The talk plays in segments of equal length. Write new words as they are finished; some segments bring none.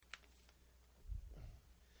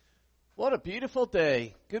What a beautiful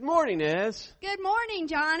day. Good morning, Ez. Good morning,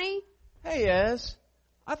 Johnny. Hey, Ez.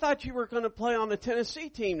 I thought you were going to play on the Tennessee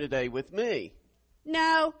team today with me.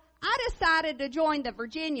 No, I decided to join the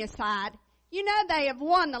Virginia side. You know they have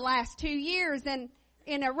won the last 2 years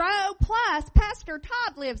in a row, plus Pastor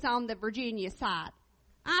Todd lives on the Virginia side.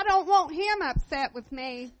 I don't want him upset with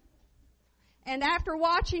me. And after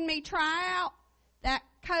watching me try out, that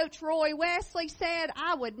Coach Roy Wesley said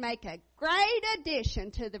I would make a great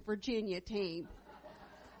addition to the Virginia team.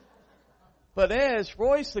 But Ez,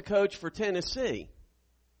 Roy's the coach for Tennessee.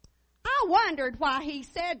 I wondered why he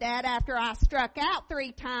said that after I struck out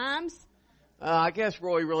 3 times. I guess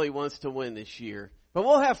Roy really wants to win this year. But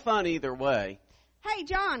we'll have fun either way. Hey,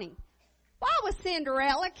 Johnny, why was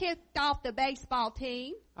Cinderella kicked off the baseball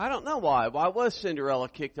team? I don't know why. Why was Cinderella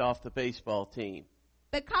kicked off the baseball team?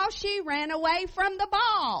 Because she ran away from the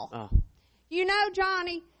ball. Oh. You know,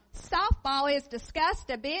 Johnny, softball is discussed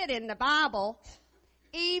a bit in the Bible.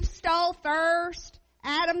 Eve stole first,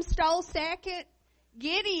 Adam stole second,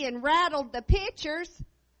 Gideon rattled the pitchers,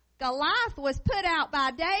 Goliath was put out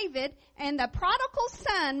by David, and the prodigal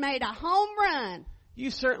son made a home run.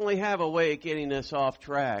 You certainly have a way of getting us off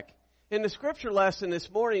track. In the scripture lesson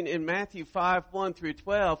this morning in Matthew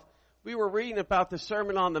 5:1-12, we were reading about the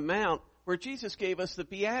Sermon on the Mount where Jesus gave us the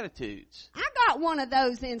Beatitudes. I got one of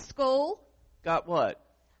those in school. Got what?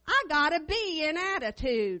 I got a B in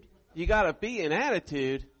attitude. You got a B in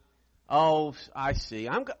attitude? Oh, I see.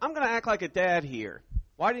 I'm going to act like a dad here.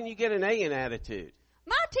 Why didn't you get an A in attitude?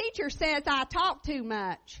 My teacher says I talk too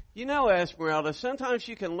much. You know, Esmeralda, sometimes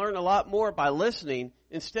you can learn a lot more by listening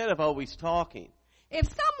instead of always talking. If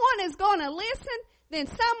someone is going to listen, then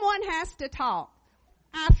someone has to talk.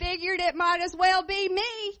 I figured it might as well be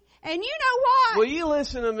me. And you know what? Will you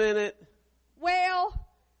listen a minute? Well,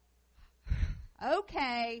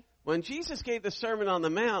 okay. When Jesus gave the Sermon on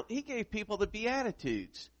the Mount, he gave people the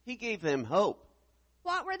Beatitudes. He gave them hope.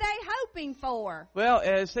 What were they hoping for? Well,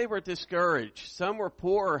 as they were discouraged, some were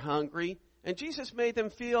poor or hungry, and Jesus made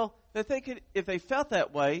them feel that they could, if they felt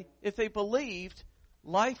that way, if they believed,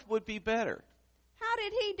 life would be better. How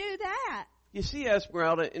did he do that? You see,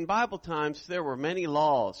 Esmeralda, in Bible times there were many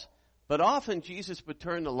laws, but often Jesus would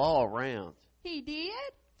turn the law around. He did?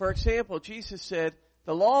 For example, Jesus said,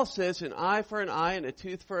 the law says an eye for an eye and a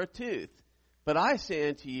tooth for a tooth. But I say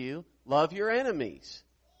unto you, love your enemies.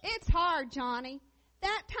 It's hard, Johnny.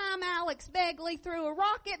 That time Alex Begley threw a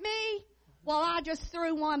rock at me, well, I just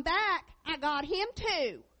threw one back. I got him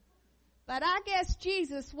too. But I guess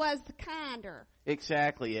Jesus was the kinder.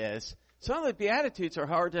 Exactly, yes. Some of the Beatitudes are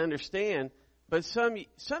hard to understand, but some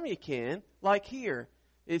you can. Like here,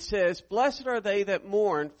 it says, blessed are they that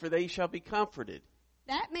mourn, for they shall be comforted.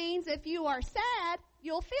 That means if you are sad,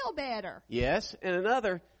 you'll feel better. Yes, and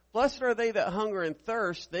another, blessed are they that hunger and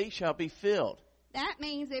thirst, they shall be filled. That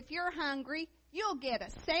means if you're hungry, you'll get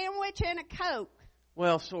a sandwich and a Coke.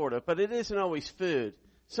 Well, sort of, but it isn't always food.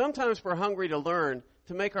 Sometimes we're hungry to learn,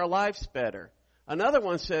 to make our lives better. Another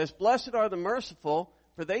one says, blessed are the merciful,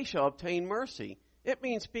 for they shall obtain mercy. It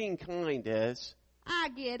means being kind, Ez. I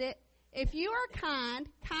get it. If you are kind,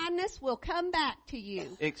 kindness will come back to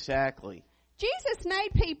you. Exactly. Jesus made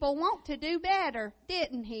people want to do better,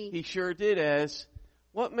 didn't he? He sure did, Ez.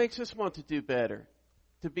 What makes us want to do better?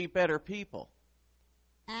 To be better people.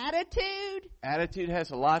 Attitude. Attitude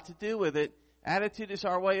has a lot to do with it. Attitude is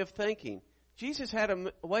our way of thinking. Jesus had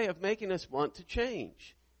a way of making us want to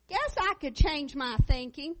change. Guess I could change my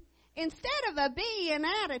thinking. Instead of a B in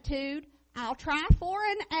attitude, I'll try for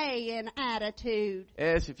an A in attitude.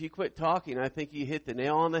 Ez, if you quit talking, I think you hit the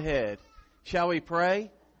nail on the head. Shall we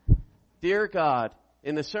pray? Dear God,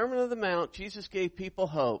 in the Sermon on the Mount, Jesus gave people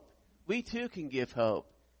hope. We too can give hope.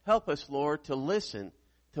 Help us, Lord, to listen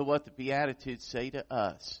to what the Beatitudes say to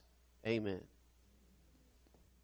us. Amen.